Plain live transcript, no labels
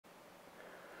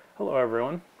Hello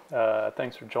everyone,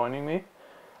 thanks for joining me.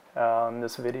 In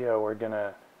this video we're going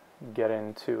to get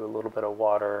into a little bit of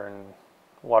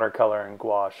watercolor and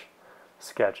gouache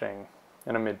sketching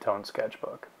in a mid-tone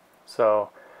sketchbook. So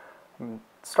I'm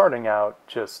starting out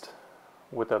just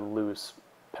with a loose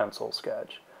pencil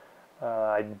sketch.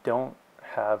 I don't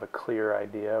have a clear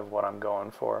idea of what I'm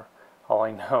going for. All I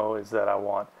know is that I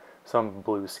want some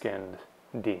blue-skinned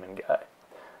demon guy,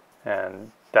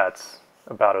 and that's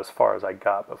about as far as I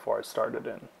got before I started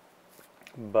in.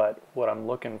 But what I'm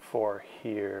looking for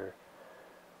here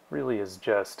really is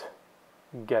just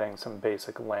getting some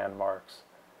basic landmarks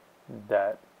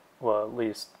that will at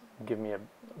least give me a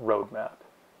roadmap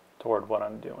toward what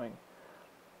I'm doing.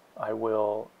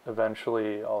 I'll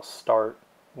start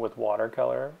with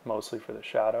watercolor, mostly for the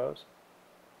shadows,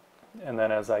 and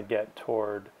then as I get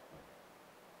toward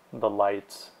the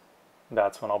lights,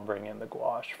 that's when I'll bring in the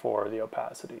gouache for the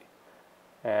opacity.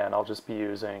 And I'll just be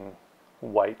using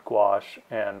white gouache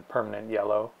and permanent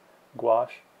yellow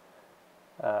gouache,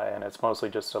 and it's mostly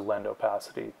just to lend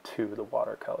opacity to the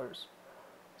watercolors.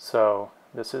 So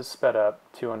this is sped up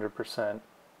 200%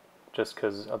 just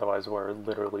because otherwise we're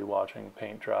literally watching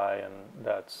paint dry, and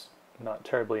that's not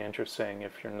terribly interesting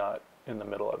if you're not in the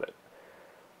middle of it.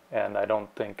 And I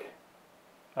don't think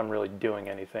I'm really doing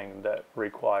anything that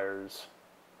requires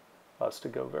us to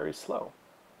go very slow.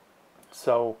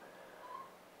 So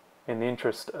in the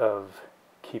interest of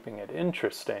keeping it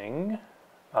interesting,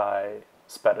 I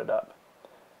sped it up.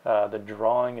 The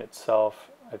drawing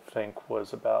itself, I think,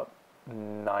 was about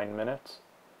 9 minutes.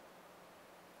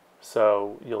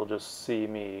 So you'll just see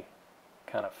me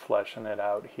kind of fleshing it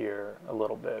out here a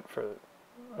little bit for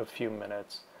a few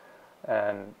minutes.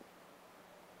 And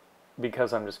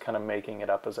because I'm just kind of making it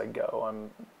up as I go,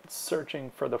 I'm searching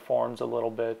for the forms a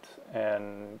little bit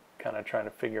and kind of trying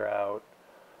to figure out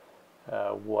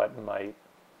what might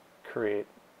create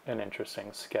an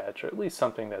interesting sketch, or at least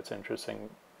something that's interesting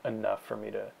enough for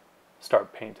me to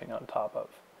start painting on top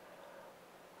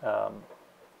of.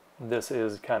 This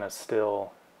is kind of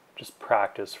still just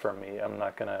practice for me. I'm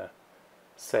not going to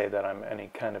say that I'm any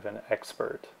kind of an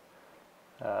expert,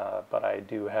 but I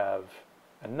do have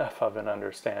enough of an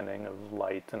understanding of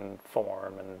light and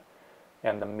form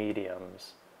and the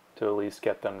mediums to at least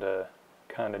get them to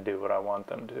kind of do what I want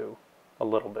them to a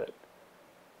little bit.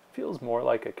 Feels more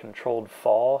like a controlled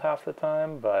fall half the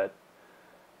time, but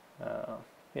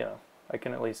I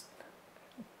can at least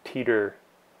teeter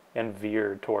and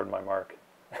veer toward my mark.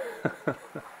 I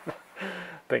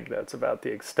think that's about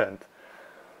the extent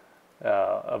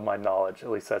of my knowledge.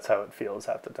 At least that's how it feels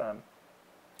half the time.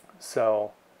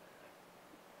 So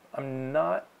I'm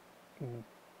not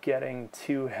getting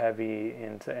too heavy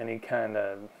into any kind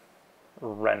of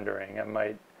rendering. I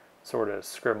might sort of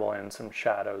scribble in some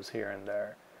shadows here and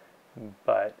there,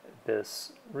 but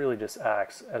this really just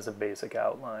acts as a basic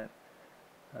outline.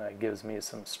 It gives me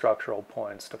some structural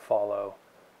points to follow.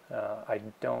 I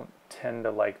don't tend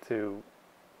to like to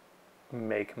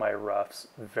make my roughs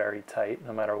very tight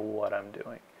no matter what I'm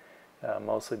doing,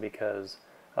 mostly because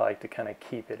I like to kind of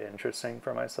keep it interesting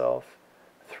for myself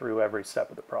through every step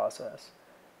of the process.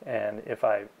 And if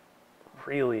I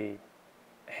really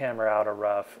hammer out a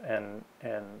rough and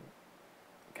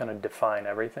kind of define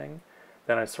everything,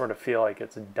 then I sort of feel like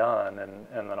it's done, and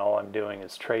then all I'm doing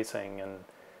is tracing, and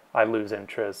I lose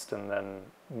interest, and then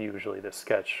usually the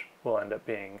sketch will end up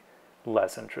being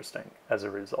less interesting as a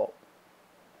result,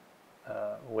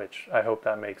 which I hope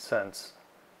that makes sense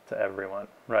to everyone,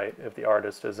 right? If the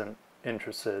artist isn't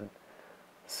interested,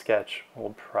 sketch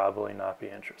will probably not be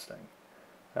interesting,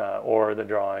 or the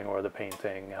drawing or the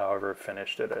painting, however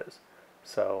finished it is.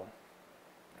 So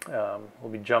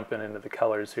we'll be jumping into the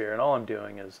colors here, and all I'm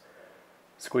doing is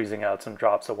squeezing out some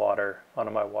drops of water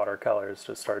onto my watercolors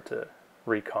to start to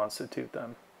reconstitute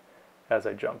them as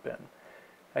I jump in.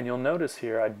 And you'll notice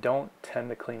here I don't tend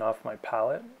to clean off my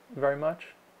palette very much.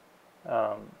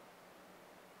 I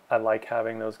like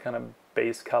having those kind of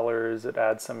base colors. It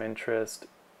adds some interest,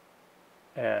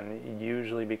 and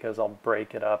usually because I'll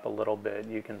break it up a little bit,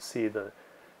 you can see the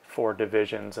 4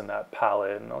 divisions in that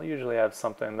palette, and I'll usually have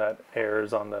something that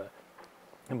airs on the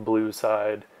blue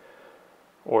side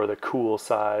or the cool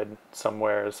side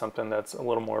somewhere, something that's a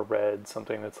little more red,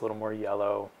 something that's a little more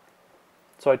yellow.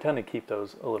 So I tend to keep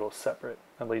those a little separate,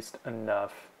 at least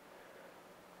enough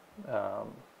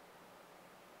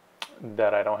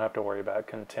that I don't have to worry about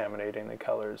contaminating the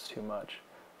colors too much.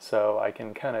 So I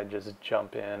can kind of just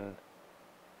jump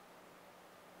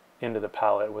into the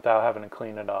palette without having to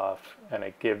clean it off, and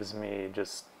it gives me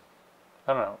just,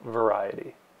 I don't know,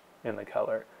 variety in the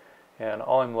color. And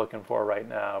all I'm looking for right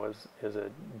now is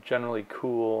a generally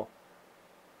cool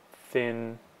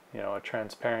thin, a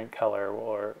transparent color,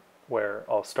 or where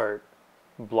I'll start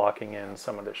blocking in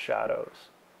some of the shadows,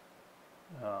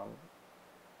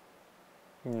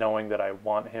 knowing that I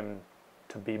want him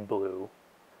to be blue,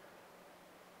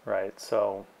 right?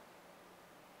 So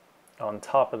on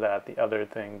top of that, the other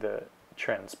thing that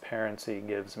transparency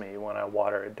gives me when I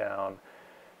water it down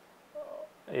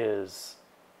is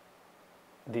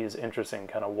these interesting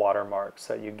kind of watermarks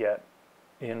that you get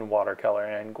in watercolor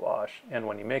and gouache. And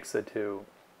when you mix the two,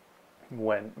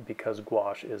 because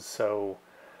gouache is so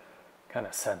kind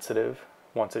of sensitive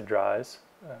once it dries,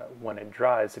 when it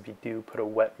dries, if you do put a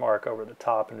wet mark over the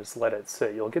top and just let it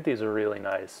sit, you'll get these really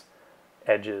nice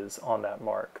edges on that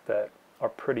mark that are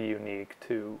pretty unique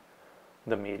to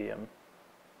the medium.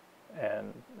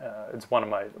 And it's one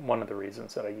of the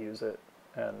reasons that I use it,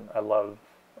 and I love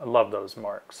those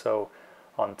marks. So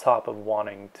on top of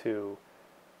wanting to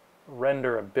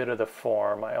render a bit of the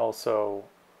form, I also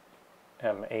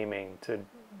am aiming to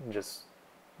just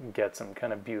get some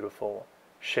kind of beautiful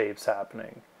shapes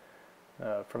happening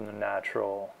from the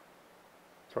natural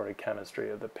sort of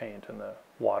chemistry of the paint and the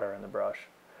water and the brush.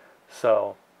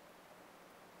 So,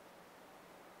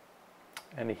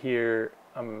 and here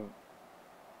I'm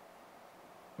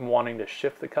wanting to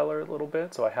shift the color a little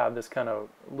bit, so I have this kind of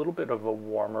a little bit of a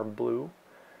warmer blue,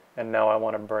 and now I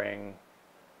want to bring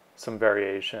some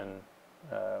variation,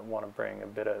 want to bring a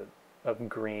bit of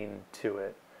green to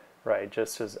it, right?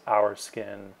 Just as our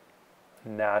skin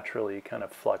naturally kind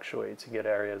of fluctuates. You get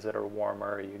areas that are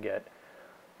warmer, you get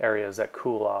areas that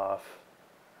cool off,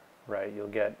 right? You'll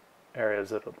get areas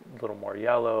that are a little more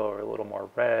yellow or a little more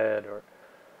red, or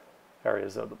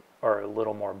areas that are a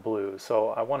little more blue. So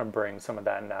I want to bring some of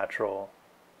that natural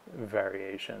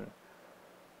variation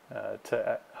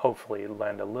to hopefully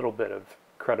lend a little bit of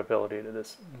credibility to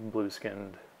this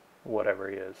blue-skinned whatever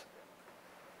he is.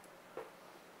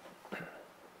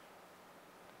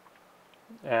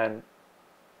 And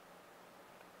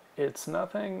it's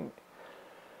nothing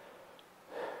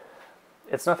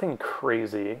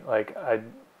crazy. Like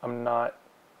I'm not,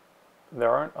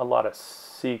 there aren't a lot of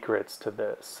secrets to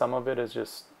this. Some of it is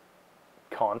just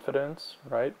confidence,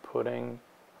 right? Putting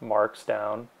marks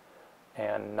down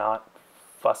and not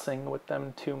fussing with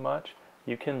them too much.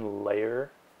 You can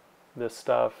layer this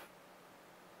stuff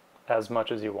as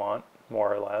much as you want,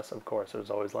 more or less. Of course, there's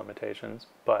always limitations,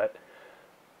 but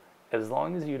as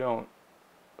long as you don't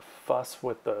fuss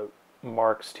with the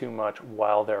marks too much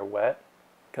while they're wet,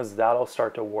 because that'll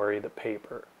start to worry the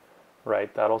paper,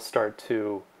 right? That'll start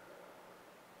to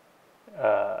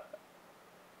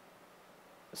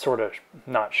sort of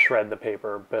not shred the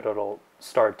paper, but it'll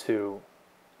start to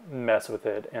mess with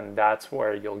it, and that's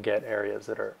where you'll get areas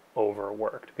that are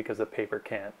overworked because the paper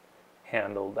can't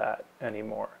handle that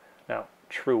anymore. Now,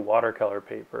 true watercolor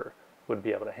paper would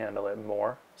be able to handle it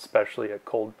more, especially a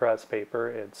cold press paper.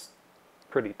 It's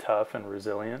pretty tough and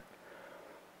resilient.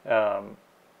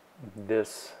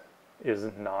 This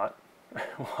is not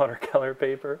watercolor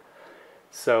paper,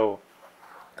 so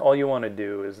all you want to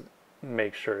do is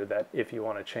make sure that if you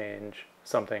want to change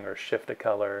something or shift a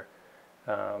color,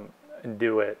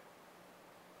 do it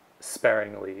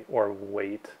sparingly or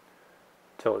wait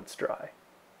till it's dry,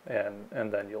 and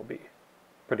then you'll be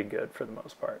pretty good for the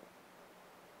most part.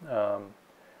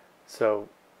 So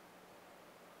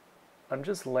I'm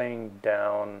just laying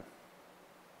down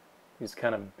these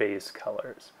kind of base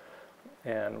colors,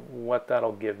 and what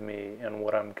that'll give me, and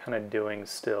what I'm kind of doing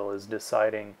still, is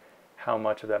deciding how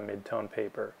much of that mid-tone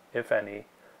paper, if any,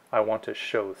 I want to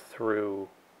show through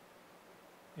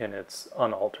in its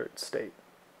unaltered state.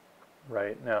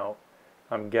 Right now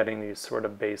I'm getting these sort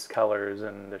of base colors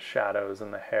and the shadows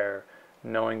and the hair,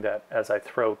 knowing that as I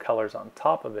throw colors on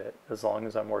top of it, as long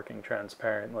as I'm working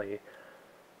transparently,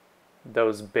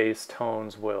 those base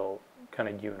tones will kind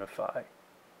of unify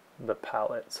the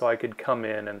palette. So I could come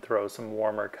in and throw some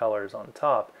warmer colors on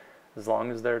top. As long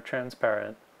as they're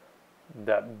transparent,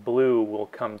 that blue will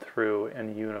come through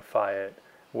and unify it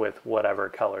with whatever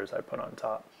colors I put on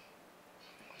top.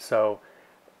 So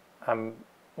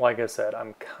like I said,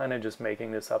 I'm kind of just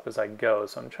making this up as I go.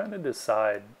 So I'm trying to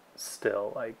decide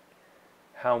still, like,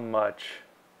 how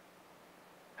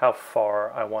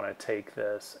far I want to take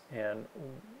this and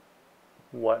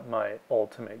what my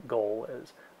ultimate goal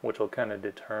is, which will kind of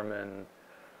determine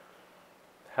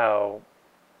how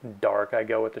dark I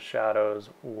go with the shadows,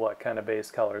 what kind of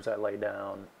base colors I lay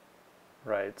down,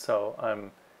 right? So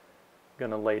I'm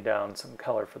going to lay down some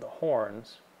color for the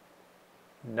horns,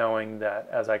 knowing that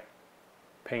as I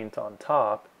paint on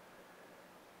top,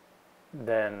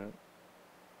 then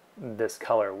this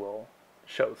color will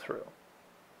show through.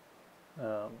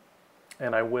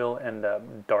 And I will end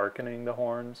up darkening the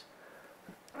horns,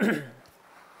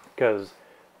 because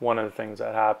one of the things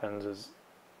that happens is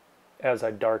as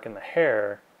I darken the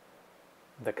hair,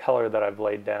 the color that I've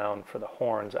laid down for the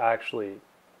horns actually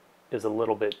is a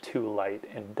little bit too light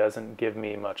and doesn't give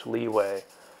me much leeway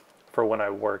for when I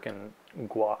work in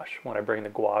gouache. When I bring the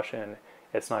gouache in,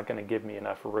 it's not going to give me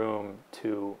enough room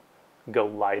to go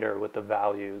lighter with the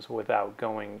values without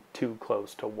going too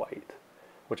close to white,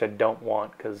 which I don't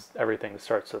want because everything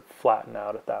starts to flatten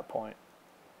out at that point.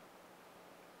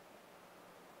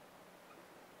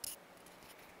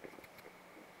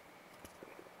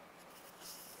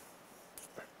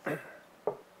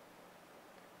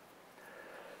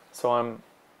 So I'm,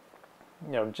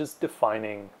 just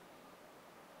defining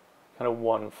kind of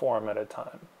one form at a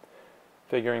time,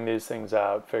 figuring these things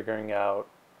out, figuring out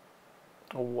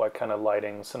what kind of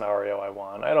lighting scenario I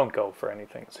want. I don't go for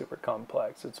anything super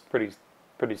complex. It's pretty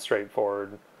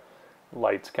straightforward.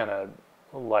 Light's kind of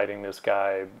lighting this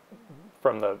guy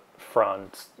from the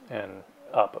front and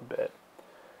up a bit.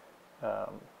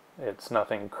 It's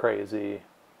nothing crazy,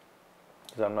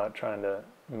 because I'm not trying to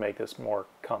make this more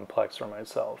complex for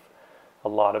myself. A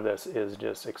lot of this is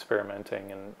just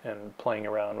experimenting and playing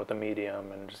around with the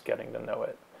medium and just getting to know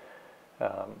it.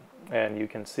 And you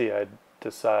can see I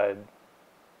decided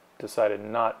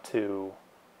not to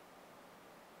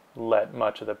let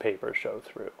much of the paper show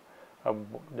through. I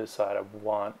decided I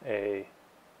want a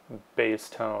base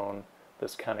tone,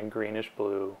 this kind of greenish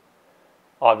blue,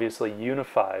 obviously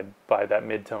unified by that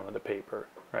mid-tone of the paper,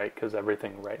 right? Because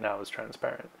everything right now is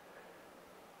transparent.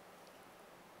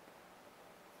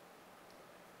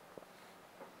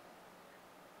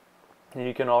 And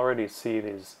you can already see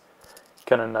these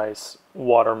kind of nice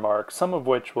watermarks, some of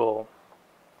which will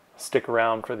stick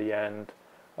around for the end,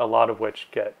 a lot of which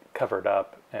get covered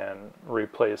up and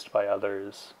replaced by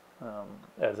others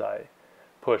as I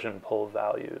push and pull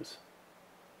values.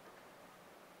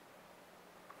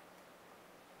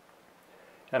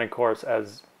 And of course,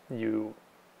 as you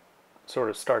sort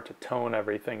of start to tone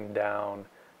everything down,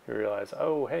 you realize,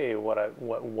 oh, hey, what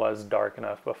was dark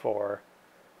enough before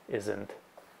isn't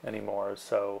anymore.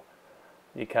 So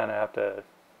you kind of have to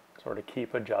sort of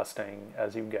keep adjusting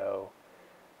as you go.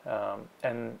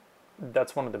 And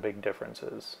that's one of the big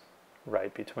differences,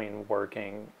 right, between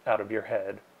working out of your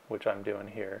head, which I'm doing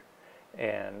here,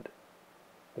 and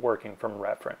working from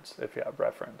reference, if you have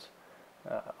reference.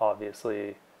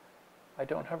 Obviously, I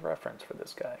don't have reference for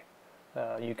this guy.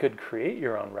 You could create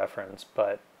your own reference,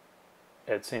 but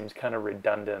it seems kind of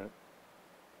redundant,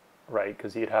 right,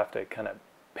 because you'd have to kind of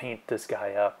paint this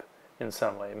guy up in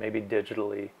some way, maybe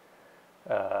digitally,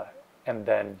 and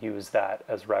then use that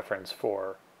as reference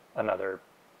for another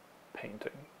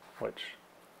painting, which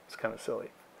is kind of silly.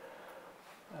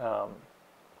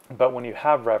 But when you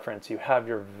have reference, you have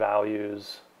your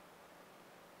values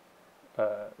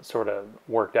sort of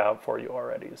worked out for you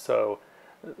already. So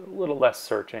a little less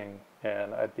searching,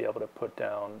 and I'd be able to put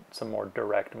down some more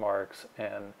direct marks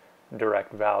and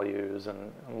direct values,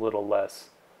 and a little less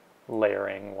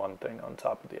layering one thing on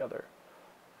top of the other.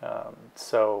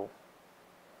 So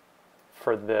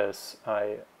for this,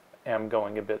 I am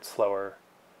going a bit slower.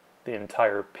 The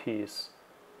entire piece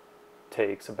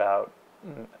takes about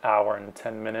an hour and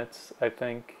 10 minutes, I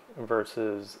think,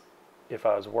 versus if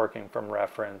I was working from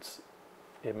reference,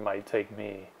 it might take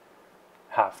me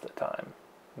half the time,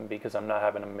 because I'm not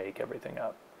having to make everything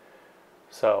up.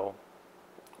 So,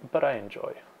 but I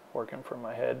enjoy working from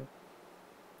my head.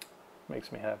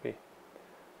 Makes me happy.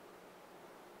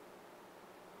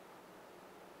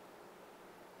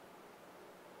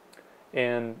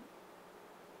 And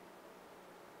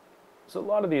so a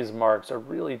lot of these marks are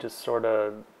really just sort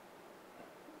of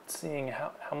seeing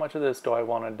how much of this do I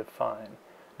want to define?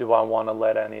 Do I want to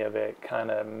let any of it kind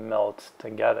of melt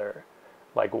together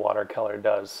like watercolor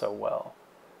does so well?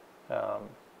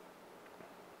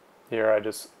 Here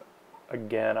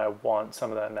again, I want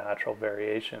some of that natural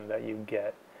variation that you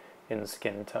get in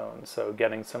skin tones. So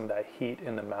getting some of that heat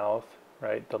in the mouth,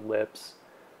 right? The lips,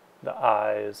 the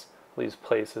eyes, these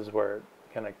places where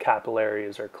kind of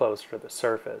capillaries are closer to the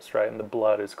surface, right? And the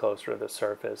blood is closer to the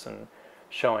surface and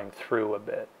showing through a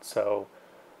bit. So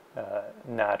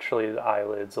naturally the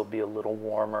eyelids will be a little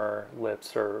warmer,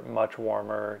 lips are much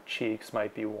warmer, cheeks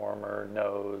might be warmer,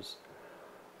 nose.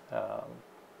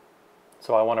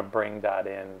 So I want to bring that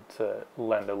in to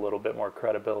lend a little bit more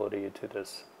credibility to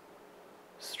this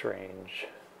strange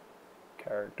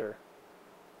character.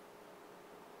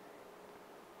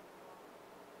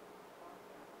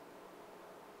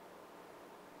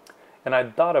 And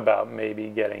I'd thought about maybe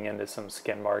getting into some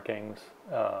skin markings,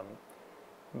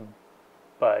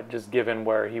 but just given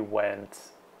where he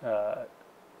went,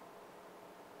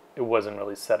 it wasn't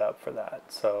really set up for that.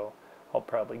 So I'll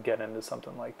probably get into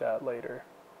something like that later.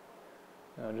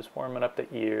 Just warming up the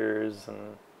ears,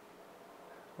 and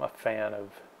I'm a fan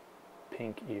of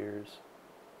pink ears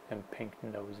and pink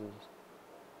noses.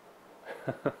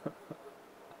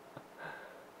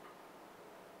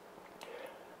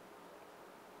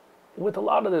 With a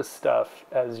lot of this stuff,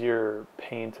 as you're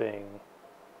painting,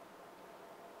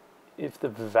 if the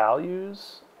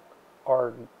values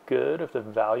are good, if the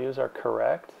values are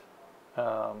correct,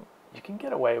 you can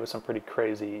get away with some pretty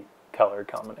crazy color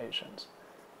combinations.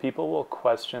 People will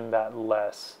question that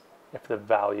less if the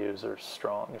values are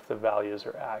strong, if the values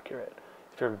are accurate.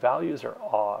 If your values are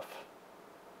off,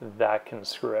 that can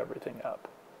screw everything up.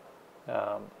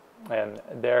 And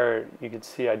there you can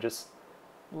see I just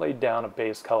laid down a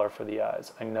base color for the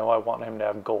eyes. I know I want him to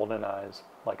have golden eyes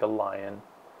like a lion.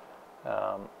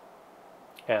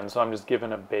 And so I'm just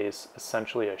giving a base,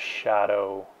 essentially a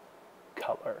shadow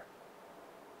color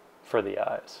for the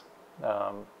eyes.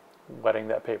 Wetting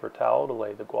that paper towel to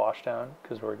lay the gouache down,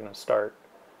 because we're going to start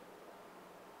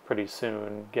pretty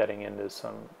soon getting into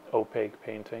some opaque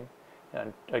painting.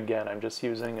 And again, I'm just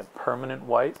using a permanent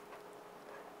white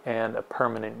and a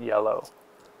permanent yellow.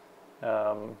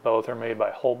 Both are made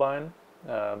by Holbein.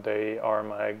 They are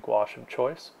my gouache of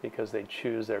choice because they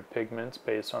choose their pigments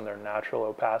based on their natural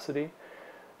opacity,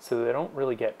 so they don't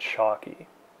really get chalky.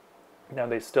 Now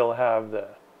they still have the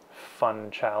fun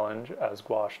challenge, as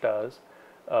gouache does,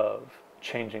 of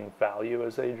changing value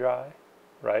as they dry,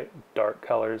 right? Dark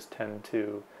colors tend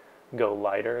to go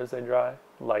lighter as they dry.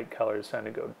 Light colors tend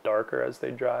to go darker as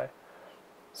they dry.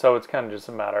 So it's kind of just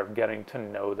a matter of getting to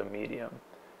know the medium.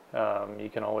 You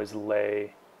can always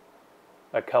lay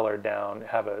a color down,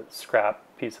 have a scrap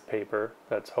piece of paper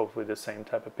that's hopefully the same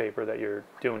type of paper that you're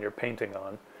doing your painting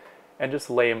on, and just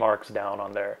lay marks down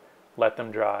on there. Let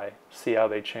them dry, see how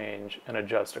they change, and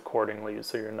adjust accordingly,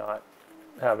 so you're not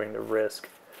having to risk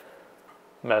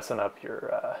messing up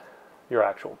your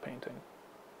actual painting.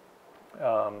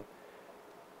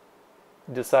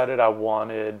 Decided I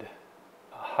wanted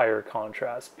a higher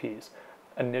contrast piece.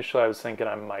 Initially I was thinking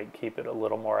I might keep it a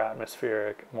little more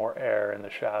atmospheric, more air in the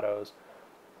shadows.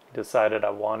 Decided I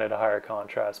wanted a higher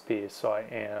contrast piece, so I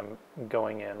am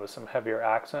going in with some heavier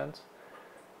accents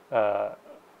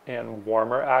and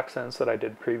warmer accents that I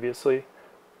did previously.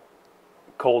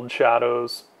 Cold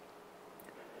shadows,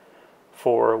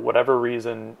 for whatever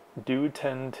reason, do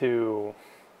tend to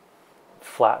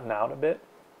flatten out a bit,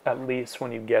 at least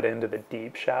when you get into the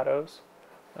deep shadows.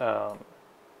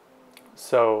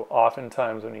 So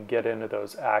oftentimes when you get into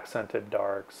those accented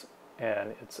darks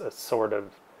and it's a sort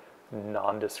of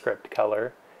nondescript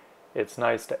color, it's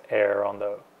nice to err on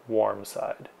the warm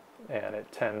side, and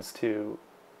it tends to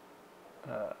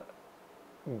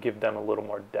give them a little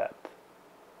more depth.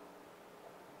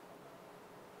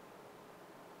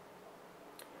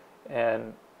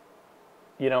 And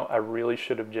you know, I really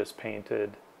should have just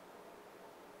painted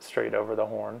straight over the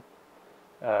horn,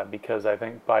 because I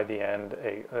think by the end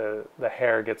the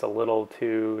hair gets a little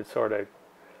too sort of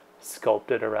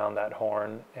sculpted around that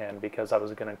horn, and because I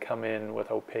was going to come in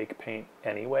with opaque paint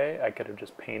anyway, I could have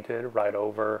just painted right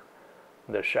over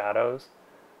the shadows.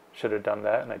 Should have done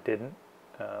that, and I didn't.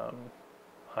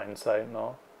 Hindsight and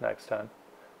all, next time.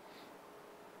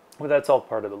 But that's all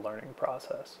part of the learning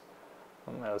process,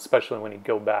 especially when you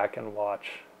go back and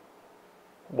watch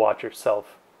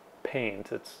yourself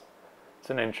paint. It's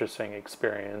an interesting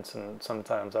experience, and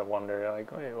sometimes I wonder,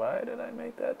 like, wait, why did I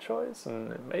make that choice?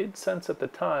 And it made sense at the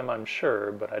time, I'm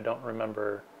sure, but I don't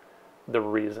remember the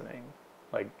reasoning.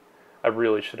 Like, I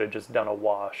really should have just done a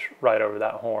wash right over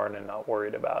that horn and not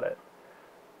worried about it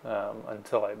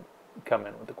until I come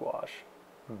in with the gouache.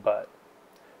 But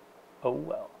oh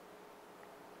well.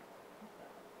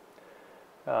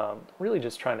 Really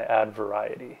just trying to add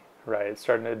variety, right?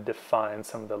 Starting to define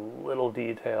some of the little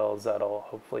details that'll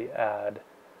hopefully add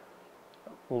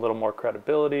a little more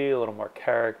credibility, a little more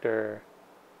character.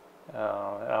 And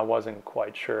I wasn't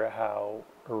quite sure how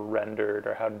rendered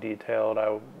or how detailed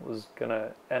I was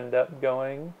gonna end up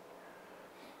going,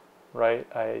 right?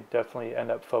 I definitely end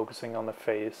up focusing on the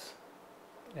face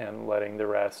and letting the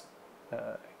rest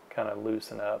kind of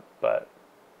loosen up, but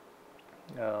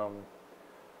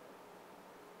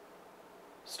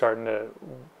starting to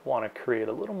want to create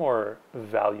a little more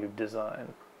valued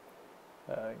design.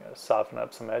 Gotta soften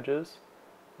up some edges.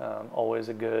 Always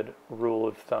a good rule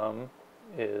of thumb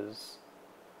is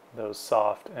those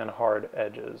soft and hard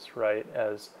edges, right?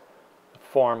 As the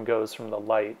form goes from the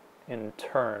light in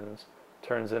turns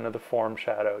into the form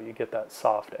shadow, you get that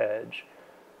soft edge.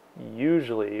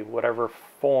 usually whatever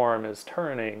form is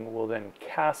turning will then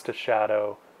cast a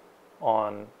shadow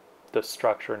on the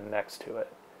structure next to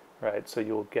it, right? So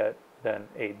you'll get then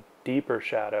a deeper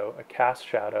shadow, a cast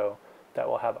shadow that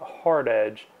will have a hard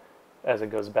edge as it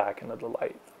goes back into the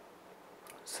light.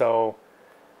 So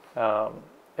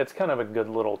it's kind of a good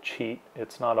little cheat.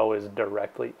 It's not always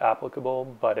directly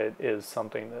applicable, but it is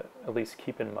something that at least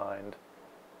keep in mind,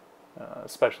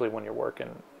 especially when you're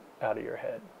working out of your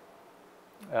head.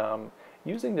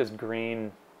 Using this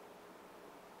green,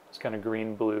 this kind of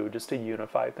green-blue, just to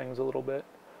unify things a little bit.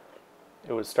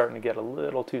 It was starting to get a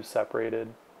little too separated,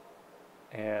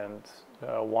 and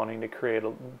wanting to create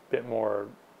a bit more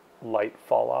light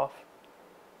fall off.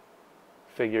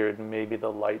 Figured maybe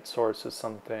the light source is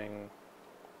something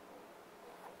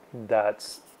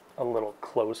that's a little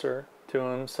closer to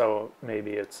him, so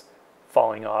maybe it's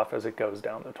falling off as it goes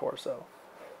down the torso.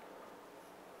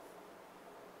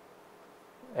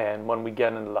 And when we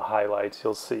get into the highlights,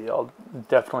 you'll see I'll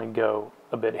definitely go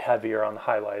a bit heavier on the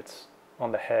highlights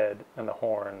on the head and the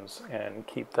horns and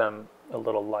keep them a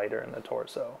little lighter in the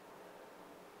torso.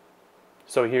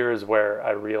 So here is where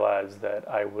I realized that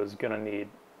I was going to need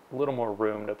a little more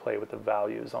room to play with the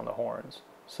values on the horns.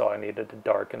 So I needed to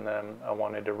darken them. I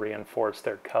wanted to reinforce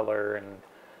their color and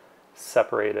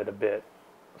separate it a bit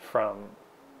from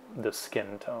the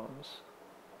skin tones.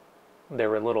 They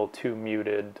were a little too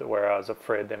muted to where I was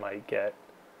afraid they might get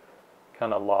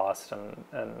kind of lost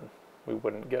and we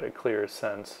wouldn't get a clear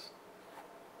sense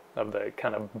of the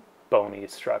kind of bony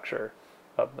structure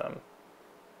of them.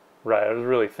 Right, I was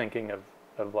really thinking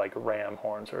of like ram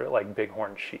horns or like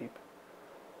bighorn sheep.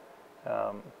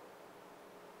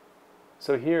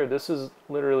 So here, this is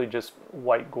literally just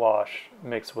white gouache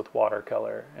mixed with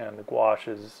watercolor, and the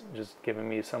gouache is just giving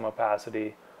me some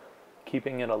opacity,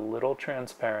 keeping it a little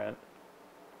transparent,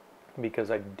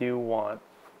 because I do want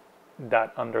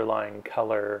that underlying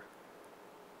color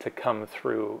to come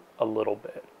through a little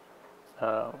bit.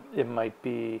 It might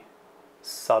be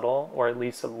subtle, or at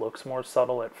least it looks more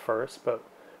subtle at first, but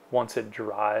once it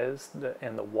dries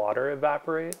and the water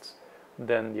evaporates,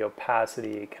 then the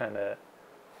opacity kind of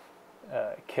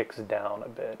kicks down a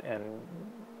bit, and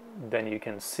then you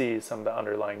can see some of the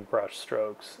underlying brush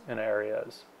strokes in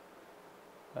areas.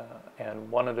 And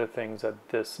one of the things that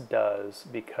this does,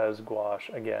 because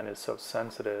gouache again is so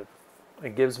sensitive,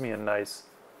 it gives me a nice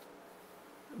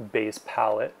base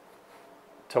palette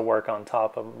to work on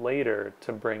top of later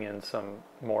to bring in some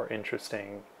more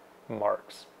interesting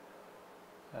marks.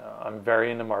 I'm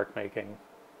very into mark making.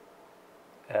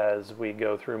 As we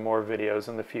go through more videos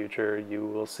in the future, you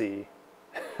will see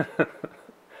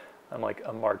I'm like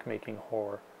a mark making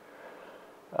whore.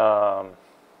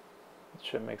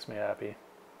 Shit makes me happy.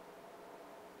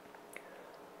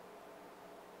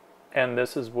 And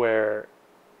this is where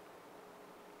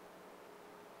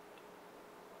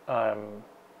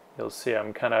you'll see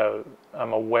I'm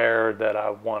aware that I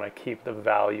want to keep the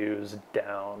values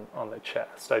down on the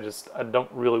chest. I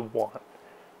don't really want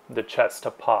the chest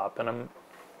to pop, and I'm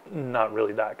not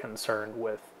really that concerned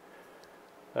with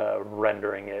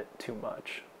rendering it too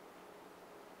much.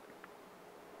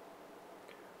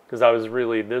 Because I was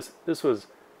really, this was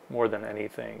more than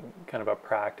anything kind of a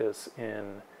practice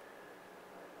in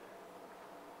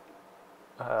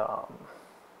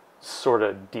sort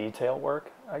of detail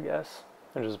work, I guess,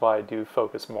 which is why I do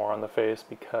focus more on the face,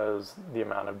 because the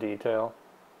amount of detail,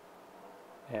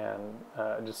 and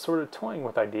just sort of toying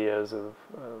with ideas of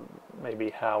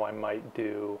maybe how I might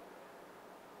do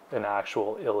an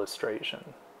actual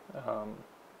illustration.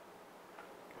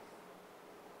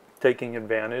 Taking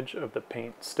advantage of the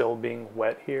paint still being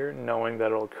wet here, knowing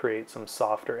that it'll create some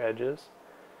softer edges,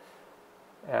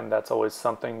 and that's always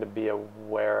something to be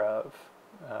aware of.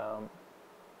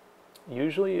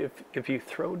 Usually if you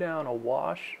throw down a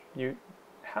wash, you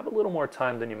have a little more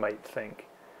time than you might think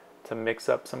to mix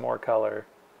up some more color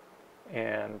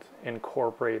and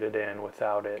incorporate it in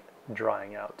without it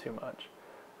drying out too much.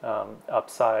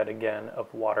 Upside again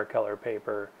of watercolor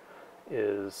paper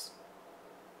is,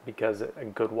 because a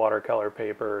good watercolor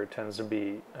paper tends to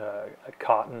be a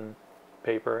cotton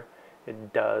paper, it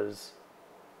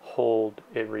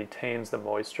retains the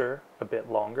moisture a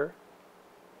bit longer,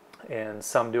 and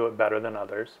some do it better than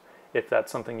others. If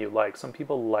that's something you like, some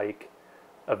people like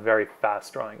a very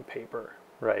fast drying paper,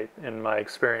 right? In my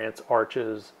experience,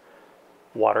 Arch's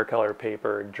watercolor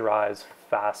paper dries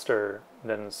faster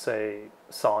than, say,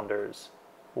 Saunders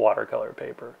watercolor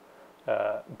paper.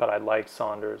 But I like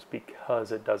Saunders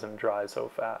because it doesn't dry so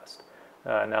fast.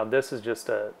 Now this is just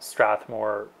a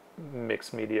Strathmore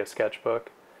mixed media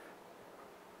sketchbook,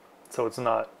 so it's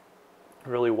not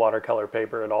really watercolor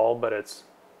paper at all, but it's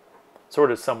sort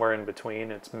of somewhere in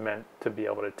between. It's meant to be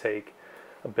able to take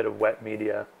a bit of wet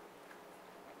media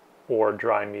or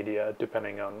dry media,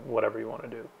 depending on whatever you want to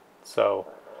do. So,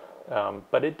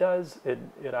 but it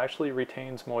actually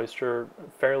retains moisture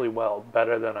fairly well,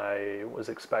 better than I was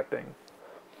expecting.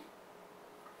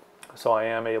 So I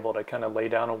am able to kind of lay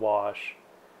down a wash,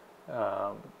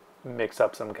 mix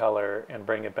up some color, and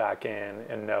bring it back in,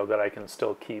 and know that I can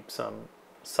still keep some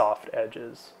soft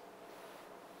edges.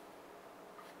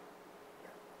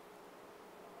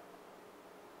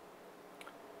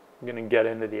 I'm going to get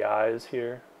into the eyes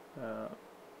here.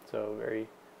 So very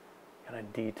kind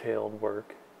of detailed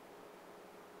work.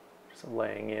 Just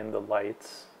laying in the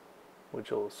lights,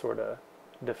 which will sort of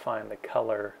define the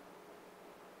color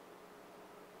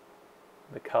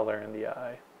in the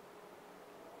eye.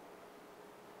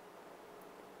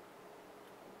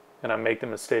 And I make the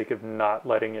mistake of not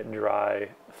letting it dry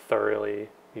thoroughly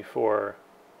before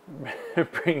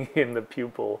bringing in the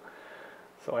pupil.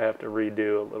 So I have to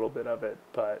redo a little bit of it,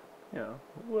 but, you know,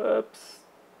 whoops.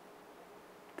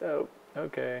 Dope.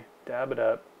 Okay, dab it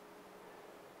up.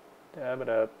 Dab it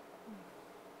up.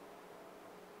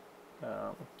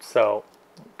 So,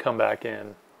 come back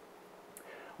in,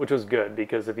 which was good,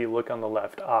 because if you look on the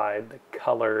left eye, the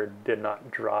color did not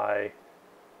dry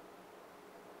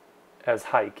as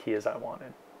high key as I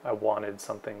wanted. I wanted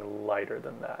something lighter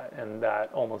than that, and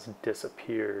that almost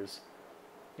disappears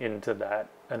into that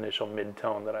initial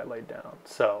mid-tone that I laid down.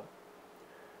 So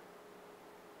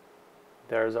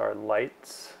there's our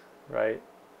lights, right?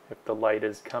 If the light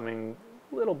is coming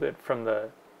a little bit from the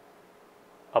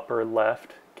upper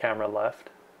left, camera left,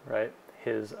 right?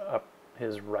 His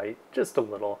right, just a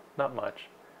little, not much,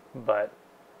 but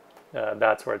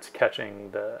that's where it's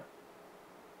catching the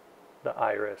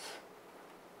iris.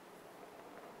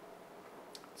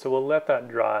 So we'll let that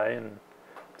dry, and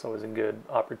it's always a good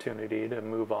opportunity to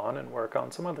move on and work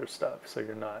on some other stuff, so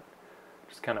you're not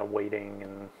just kind of waiting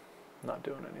and not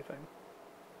doing anything.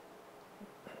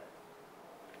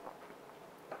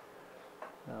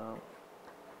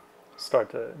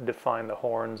 Start to define the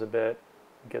horns a bit,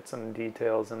 get some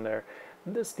details in there.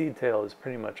 This detail is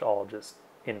pretty much all just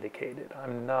indicated.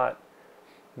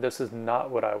 This is not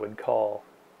what I would call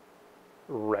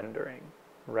rendering,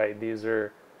 right? These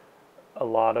are a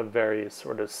lot of very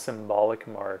sort of symbolic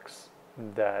marks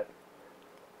that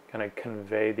kind of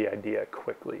convey the idea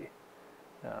quickly.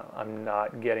 I'm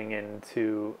not getting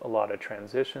into a lot of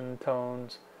transition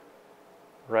tones,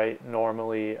 right?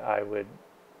 Normally I would,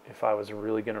 if I was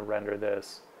really going to render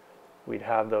this, we'd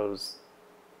have those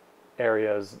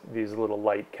areas, these little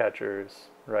light catchers,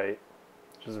 right?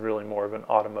 Which is really more of an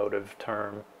automotive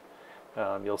term.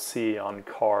 You'll see on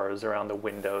cars around the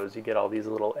windows, you get all these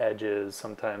little edges.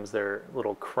 Sometimes they're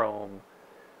little chrome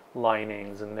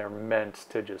linings, and they're meant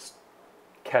to just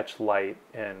catch light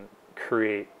and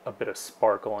create a bit of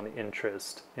sparkle and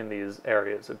interest in these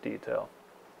areas of detail.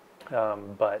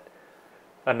 But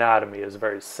anatomy is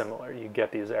very similar. You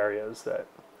get these areas that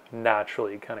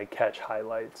naturally kind of catch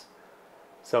highlights.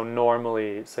 So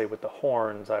normally, say with the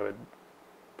horns, I would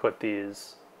put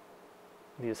these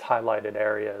highlighted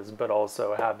areas, but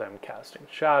also have them casting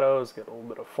shadows, get a little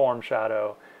bit of form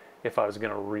shadow if I was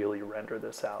going to really render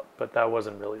this out. But that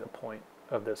wasn't really the point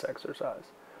of this exercise.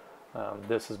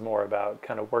 This is more about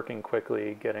kind of working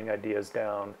quickly, getting ideas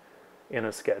down in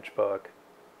a sketchbook,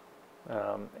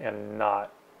 and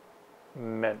not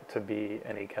meant to be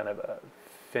any kind of a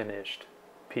finished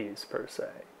piece per se.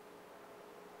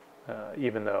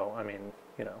 Even though, I mean,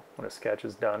 you know, when a sketch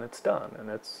is done, it's done, and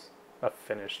it's a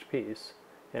finished piece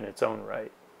in its own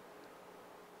right.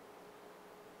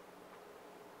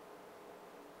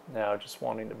 Now just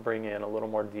wanting to bring in a little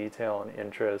more detail and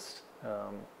interest.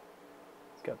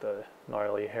 It's got the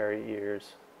gnarly hairy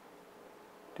ears.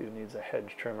 Dude needs a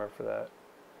hedge trimmer for that.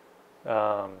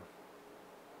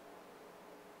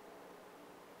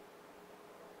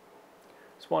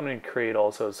 Just wanting to create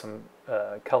also some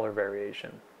color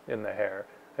variation in the hair.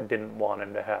 I didn't want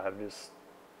him to have just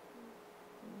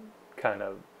kind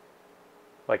of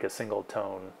like a single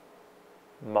tone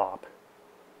mop.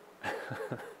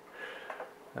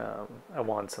 I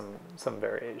want some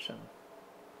variation.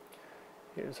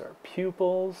 Here's our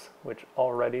pupils, which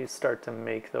already start to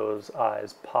make those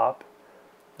eyes pop.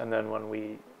 And then when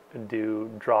we do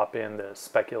drop in the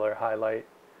specular highlight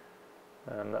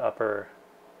on the upper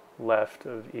left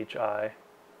of each eye,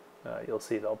 you'll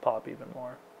see they'll pop even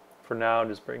more. For now,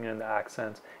 just bringing in the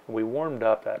accents. And we warmed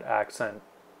up that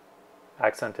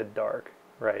accented dark,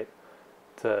 right,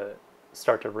 to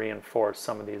start to reinforce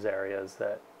some of these areas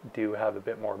that do have a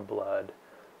bit more blood,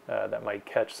 that might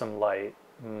catch some light,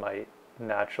 might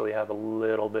naturally have a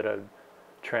little bit of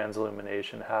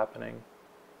transillumination happening,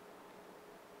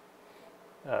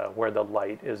 where the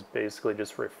light is basically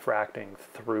just refracting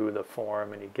through the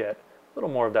form and you get a little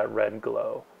more of that red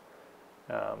glow.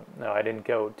 Now I didn't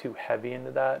go too heavy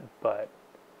into that, but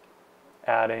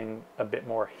adding a bit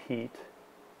more heat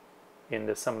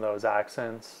into some of those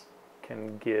accents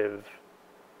can give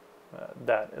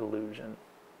that illusion.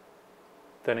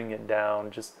 Thinning it down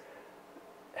just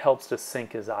helps to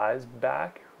sink his eyes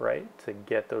back, right? To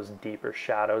get those deeper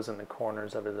shadows in the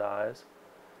corners of his eyes.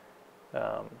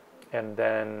 And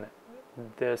then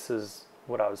this is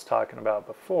what I was talking about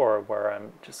before, where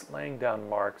I'm just laying down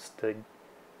marks to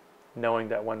knowing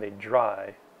that when they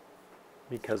dry,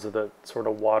 because of the sort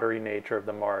of watery nature of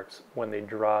the marks, when they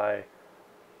dry,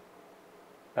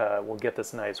 we'll get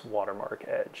this nice watermark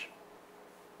edge,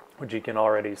 which you can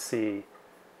already see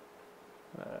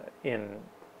in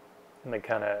the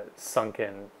kind of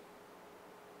sunken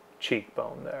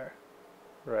cheekbone there,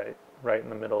 right in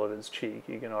the middle of his cheek.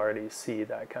 You can already see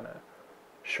that kind of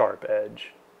sharp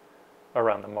edge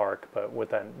around the mark, but with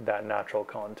that natural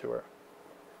contour.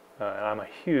 And I'm a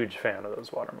huge fan of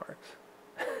those watermarks.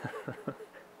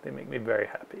 They make me very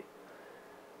happy.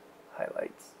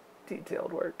 Highlights,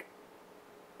 detailed work.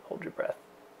 Hold your breath.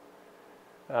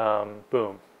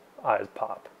 Boom, eyes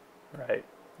pop, right?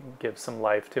 Give some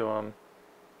life to them.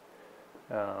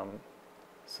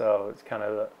 So it's kind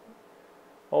of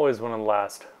always one of the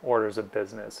last orders of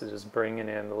business is just bringing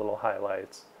in the little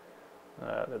highlights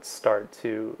that start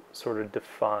to sort of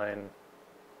define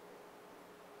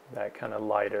that kind of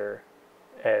lighter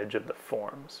edge of the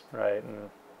forms, right? And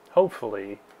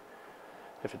hopefully,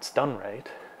 if it's done right,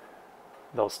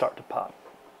 they'll start to pop.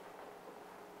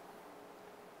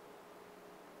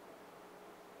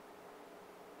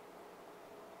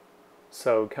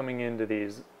 So coming into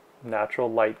these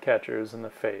natural light catchers in the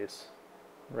face,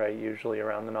 right, usually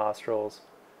around the nostrils,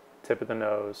 tip of the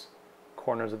nose,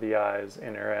 corners of the eyes,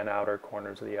 inner and outer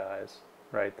corners of the eyes,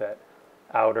 right, that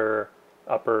outer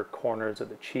upper corners of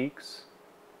the cheeks,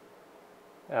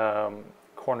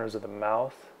 corners of the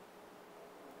mouth,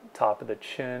 top of the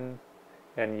chin,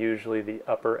 and usually the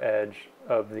upper edge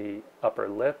of the upper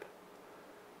lip,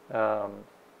 and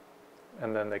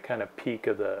then the kind of peak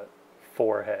of the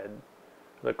forehead,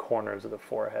 the corners of the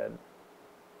forehead.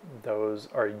 Those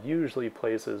are usually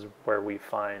places where we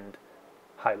find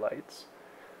highlights.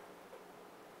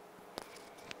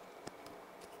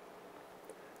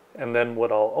 And then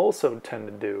what I'll also tend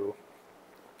to do,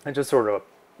 and just sort of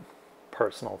a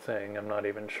personal thing, I'm not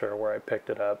even sure where I picked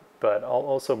it up, but I'll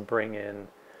also bring in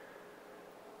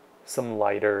some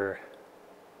lighter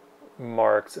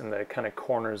marks in the kind of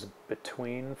corners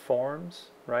between forms,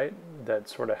 right, that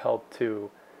sort of help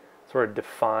to sort of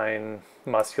define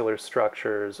muscular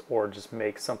structures or just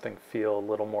make something feel a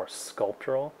little more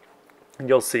sculptural. And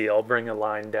you'll see I'll bring a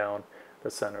line down the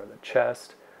center of the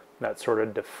chest that sort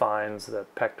of defines the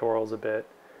pectorals a bit.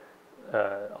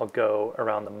 I'll go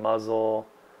around the muzzle,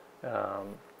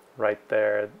 right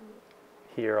there,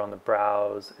 here on the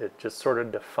brows. It just sort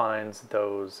of defines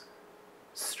those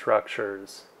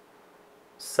structures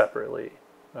separately.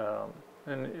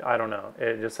 And I don't know,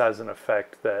 it just has an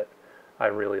effect that I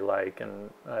really like, and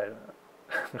I'm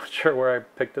not sure where I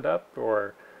picked it up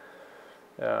or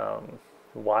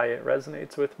why it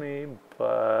resonates with me,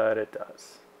 but it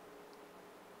does.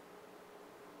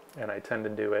 And I tend to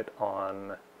do it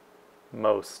on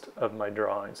most of my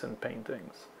drawings and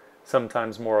paintings.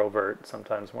 Sometimes more overt,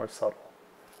 sometimes more subtle,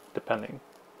 depending.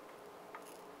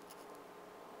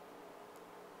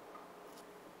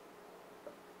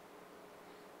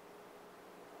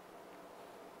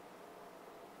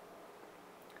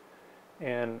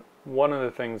 And one of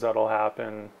the things that'll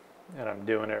happen, and I'm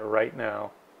doing it right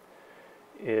now,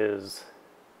 is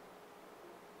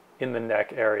in the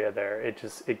neck area there,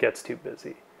 it gets too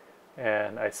busy.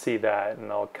 And I see that,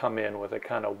 and I'll come in with a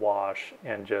kind of wash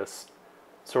and just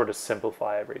sort of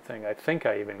simplify everything. I think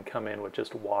I even come in with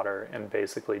just water and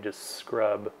basically just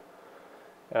scrub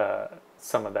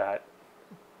some of that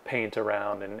paint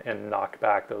around and knock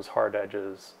back those hard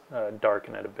edges,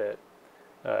 darken it a bit.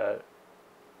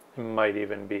 It might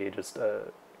even be just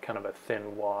a kind of a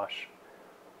thin wash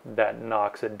that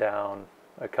knocks it down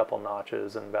a couple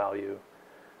notches in value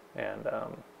and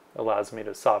allows me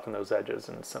to soften those edges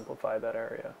and simplify that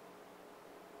area.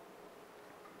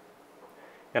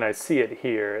 And I see it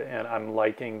here, and I'm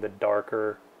liking the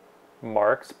darker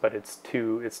marks, but it's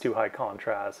too high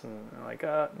contrast, and I'm like,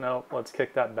 no, let's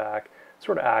kick that back. It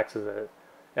sort of acts as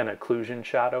an occlusion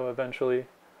shadow eventually.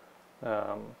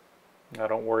 I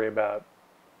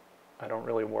don't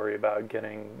really worry about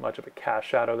getting much of a cast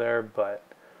shadow there, but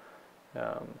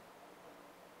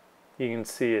you can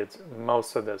see it's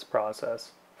most of this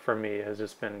process for me has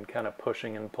just been kind of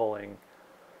pushing and pulling,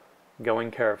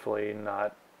 going carefully,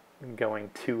 not going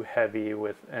too heavy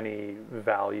with any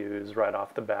values right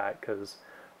off the bat because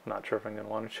I'm not sure if I'm going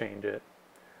to want to change it.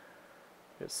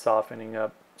 Just softening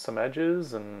up some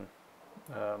edges, and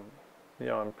you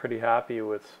know, I'm pretty happy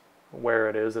with where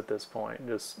it is at this point,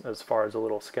 just as far as a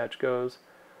little sketch goes,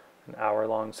 an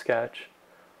hour-long sketch.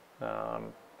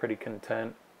 Pretty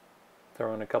content.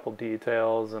 Throw in a couple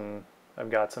details, and I've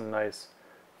got some nice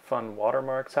fun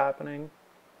watermarks happening,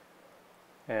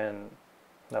 and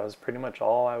that was pretty much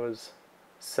all I was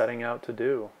setting out to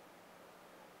do.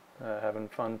 Having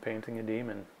fun painting a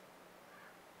demon.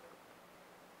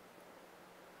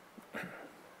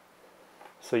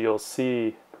 So you'll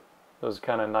see those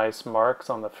kind of nice marks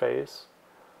on the face,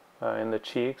 in the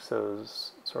cheeks,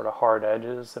 those sort of hard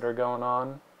edges that are going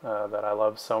on, that I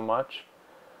love so much.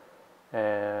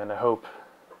 And I hope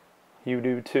you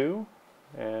do too.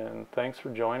 And thanks for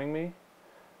joining me.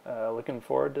 Looking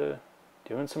forward to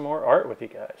doing some more art with you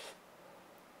guys.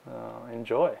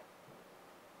 Enjoy.